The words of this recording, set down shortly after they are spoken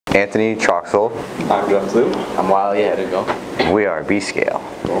Anthony Troxell. I'm Troxell. I'm Wael Yehdego. We are B-Scale.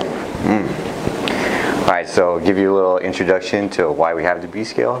 Alright, so I'll give you a little introduction to why we have the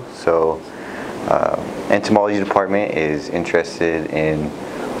B-Scale. So, entomology department is interested in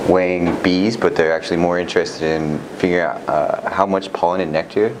weighing bees, but they're actually more interested in figuring out how much pollen and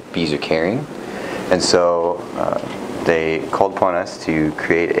nectar bees are carrying. And so they called upon us to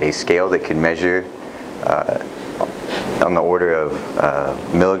create a scale that can measure on the order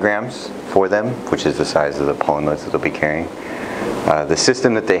of milligrams for them, which is the size of the pollen loads that they'll be carrying. The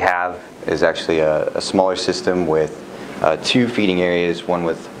system that they have is actually a smaller system with 2 feeding areas, one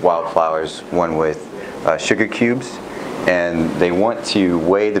with wildflowers, one with sugar cubes, and they want to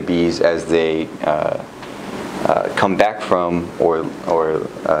weigh the bees as they come back from or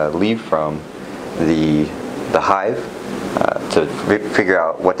leave from the hive to figure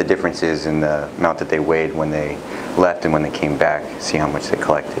out what the difference is in the amount that they weighed when they left and when they came back, see how much they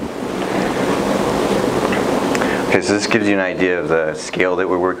collected. Okay, so this gives you an idea of the scale that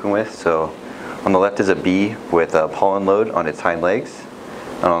we're working with. So on the left is a bee with a pollen load on its hind legs,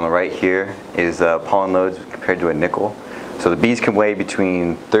 and on the right here is pollen loads compared to a nickel. So the bees can weigh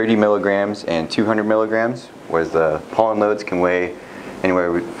between 30 milligrams and 200 milligrams, whereas the pollen loads can weigh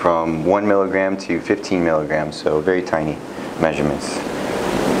anywhere from 1 milligram to 15 milligrams, so very tiny measurements.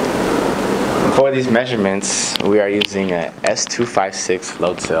 For these measurements, we are using a S256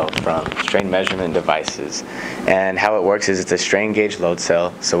 load cell from Strain Measurement Devices. And how it works is it's a strain gauge load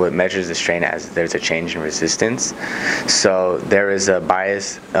cell, so it measures the strain as there's a change in resistance. So there is a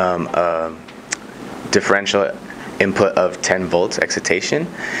bias differential input of 10 volts excitation,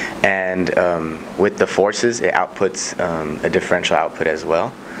 and with the forces it outputs a differential output as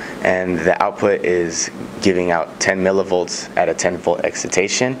well, and the output is giving out 10 millivolts at a 10 volt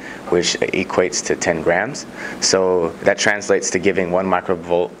excitation, which equates to 10 grams. So that translates to giving 1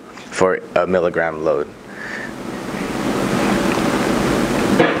 microvolt for a milligram load.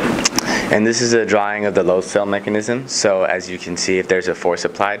 And this is a drawing of the load cell mechanism. So as you can see, if there's a force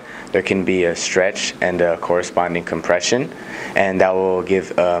applied, there can be a stretch and a corresponding compression, and that will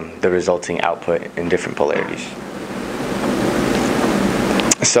give the resulting output in different polarities.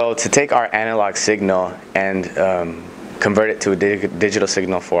 So to take our analog signal and convert it to a digital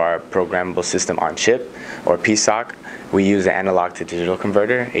signal for our programmable system on chip, or PSOC, we use an analog to digital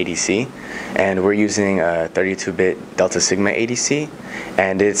converter, ADC, and we're using a 32-bit delta sigma ADC,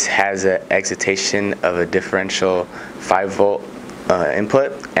 and it has an excitation of a differential 5 volt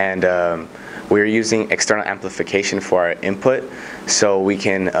input, and we're using external amplification for our input, so we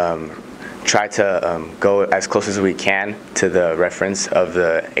can try to go as close as we can to the reference of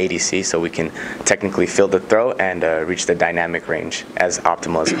the ADC, so we can technically fill the throat and reach the dynamic range as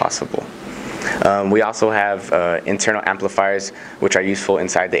optimal as possible. We also have internal amplifiers which are useful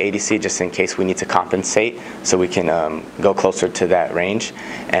inside the ADC just in case we need to compensate, so we can go closer to that range,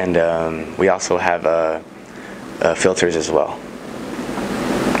 and we also have filters as well.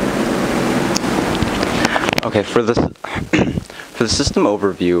 Okay, for the system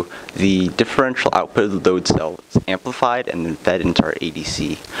overview, the differential output of the load cell is amplified and then fed into our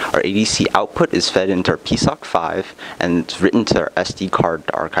ADC. Our ADC output is fed into our PSOC 5 and it's written to our SD card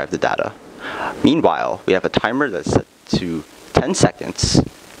to archive the data. Meanwhile, we have a timer that's set to 10 seconds,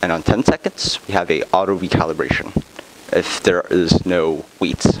 and on 10 seconds we have a auto recalibration if there is no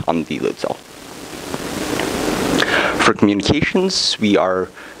weight on the load cell. For communications, we are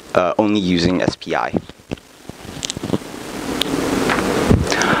only using SPI.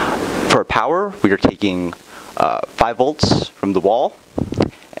 For power, we are taking 5 volts from the wall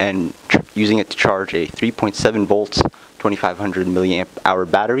and using it to charge a 3.7 volts 2500 milliamp hour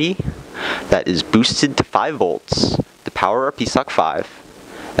battery that is boosted to 5 volts to power our PSOC 5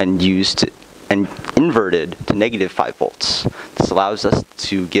 and inverted to negative 5 volts. This allows us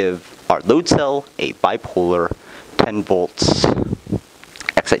to give our load cell a bipolar 10 volts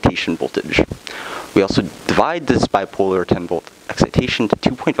excitation voltage. We also divide this bipolar 10 volt excitation to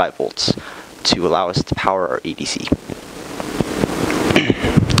 2.5 volts to allow us to power our ADC.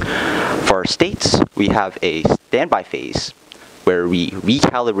 For our states, we have a standby phase where we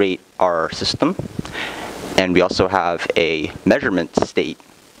recalibrate our system, and we also have a measurement state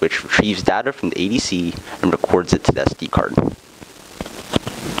which retrieves data from the ADC and records it to the SD card.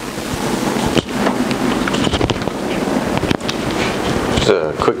 Just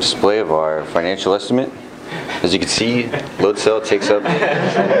a quick display of our financial estimate. As you can see, load cell takes up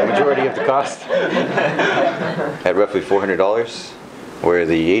the majority of the cost at roughly $400, where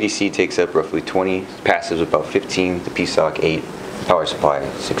the ADC takes up roughly 20, passives about 15, the PSOC 8, power supply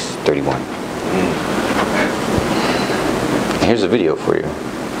 631. Here's a video for you.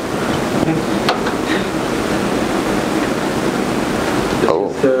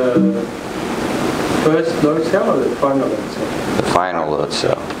 The first load cell or the final load cell? The final load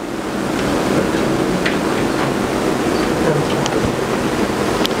cell.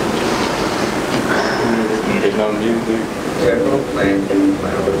 There's no music. Several plants and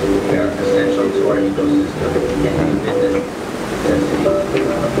flowers are essential to our ecosystem and business necessities.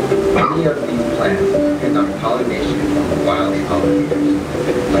 Many of these plants depend on pollination from wild pollinators,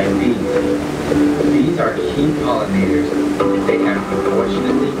 like bees. Bees are key pollinators, and they have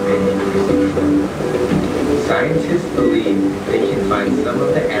unfortunately been increasing. Scientists believe they can find some of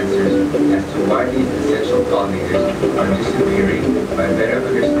the answers as to why these essential pollinators are disappearing by better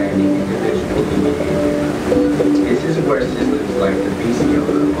understanding individual bee behavior. This is where systems like the bee scale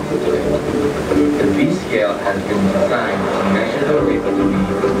come into play. The bee scale has been designed to measure the rate of the bee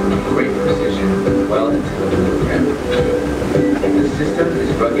with great precision well into the milligram. The system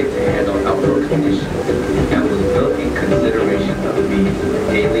is rugged to handle outdoor conditions and was built in consideration of bees'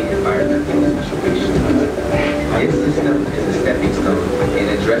 daily environmental situations. This system is a stepping stone in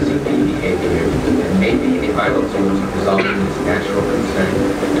addressing bee behavior and may be a vital tool to resolving this natural concern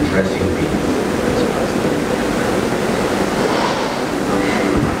addressing bees.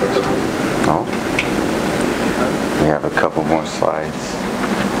 Oh, we have a couple more slides.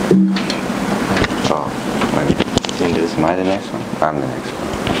 Oh, wait. Am I the next one? I'm the next one.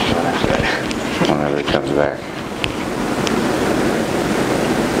 Whenever it comes back.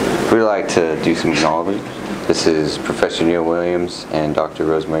 We'd like to do some acknowledgments. This is Professor Neil Williams and Dr.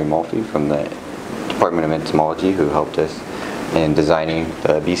 Rosemary Malfi from the Department of Entomology who helped us in designing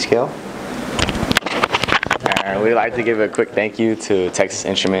the bee scale. We'd like to give a quick thank you to Texas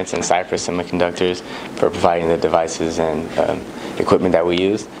Instruments and Cypress Semiconductors for providing the devices and equipment that we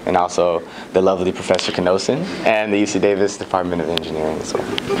used, and also the lovely Professor Knosen and the UC Davis Department of Engineering as well.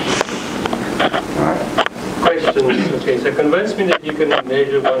 Questions? Okay, so convince me that you can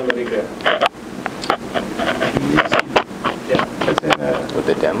measure 1 milligram. Yeah. With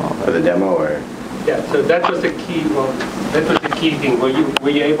the demo? For the demo or? Yeah, so that was the key. Well, that was the key thing. Were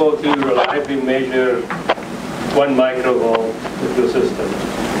you able to reliably measure 1 microvolt with your system?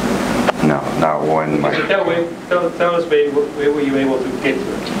 No, not 1 So microvolt. tell us where were you able to get to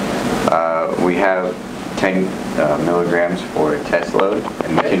it? We have 10 milligrams for test load,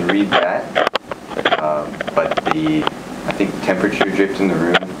 and we can read that. But I think temperature drift in the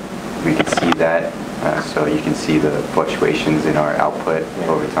room, we can see that. So you can see the fluctuations in our output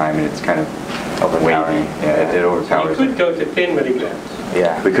over time, and it's kind of Overpowering. Yeah, it overpowers. You could go to 10 milligrams.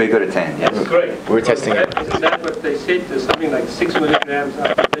 Yeah. We could go to 10, yes. That's great. We're testing it. Isn't that what they said? There's something like 6 milligrams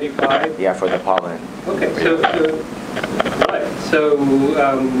up to 35? Yeah, for the pollen. Okay, so right. So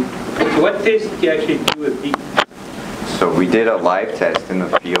what test did you actually do with bees? So we did a live test in the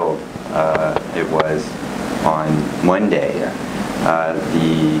field. It was on Monday.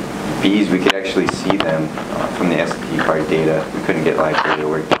 The bees, we could actually see them from the SD card data. We couldn't get live data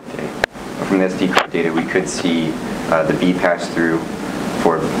work that day. From the SD card data, we could see the bee pass through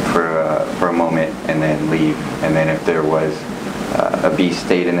for a moment and then leave. And then if there was a bee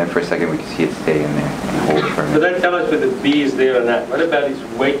stayed in there for a second, we could see it stay in there and hold for a So minute. then tell us whether the bee is there or not. What about its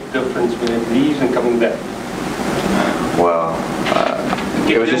weight difference when it leaves and coming back? Well,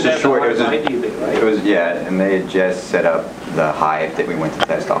 it was just a short. It was yeah, and they had just set up the hive that we went to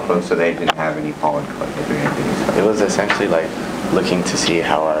test off of, so they didn't have any pollen collected or anything. It was essentially like looking to see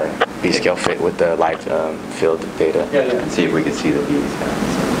how our bee scale fit with the live field data. Yeah. And see if we could see the bees.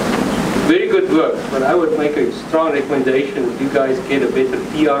 Very good work, but I would make a strong recommendation that you guys get a better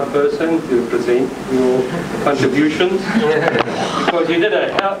PR person to present your contributions because you did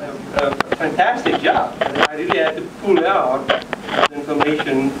a fantastic job. I really had to pull out the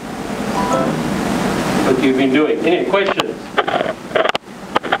information what you've been doing. Any questions?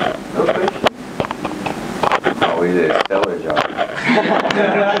 No questions? Oh, we did a stellar job.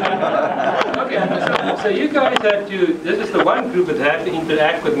 Okay, so you guys had to, this is the one group that had to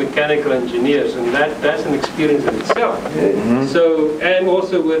interact with mechanical engineers, and that's an experience in itself. Mm-hmm. So, and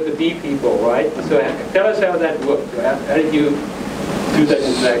also with the bee people, right? So tell us how that worked. How did you do that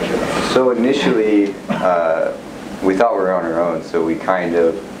interaction? So initially, we thought we were on our own, so we kind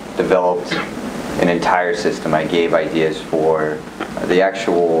of developed an entire system. I gave ideas for the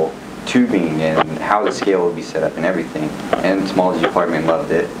actual tubing and how the scale would be set up and everything. And the entomology department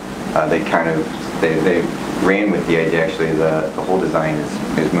loved it. They ran with the idea. Actually, the whole design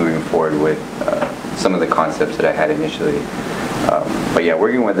is moving forward with some of the concepts that I had initially. But yeah,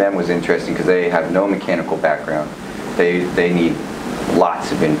 working with them was interesting because they have no mechanical background. They need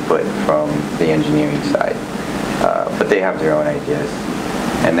lots of input from the engineering side, but they have their own ideas.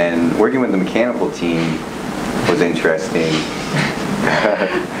 And then working with the mechanical team was interesting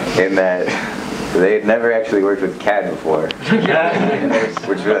in that they had never actually worked with CAD before,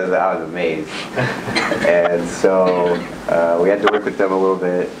 which was, I was amazed. And so we had to work with them a little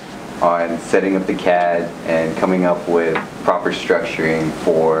bit on setting up the CAD and coming up with proper structuring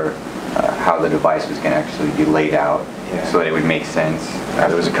for how the device was going to actually be laid out, so that it would make sense.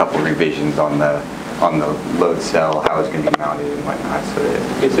 There was a couple revisions on the load cell, how it's going to be mounted and whatnot. So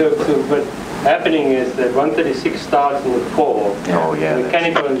that so what's happening is that 136 starts in the fall. Oh yeah. The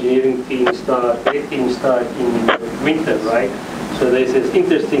mechanical engineering team start, their team start in winter, right? So there's this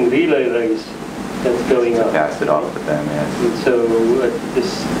interesting relay race that's going on. pass it off with them, yes. And so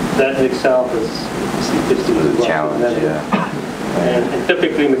that itself is interesting. It was a as well. challenge, yeah. And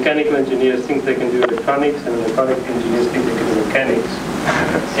typically mechanical engineers think they can do electronics, and electronic engineers think they can do mechanics.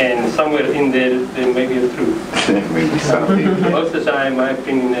 And somewhere in there may be a truth. Maybe something. Most of the time, my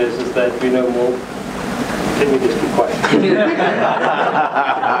opinion is that we know more. Let me just be quiet.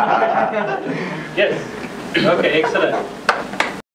 Yes. Okay, excellent.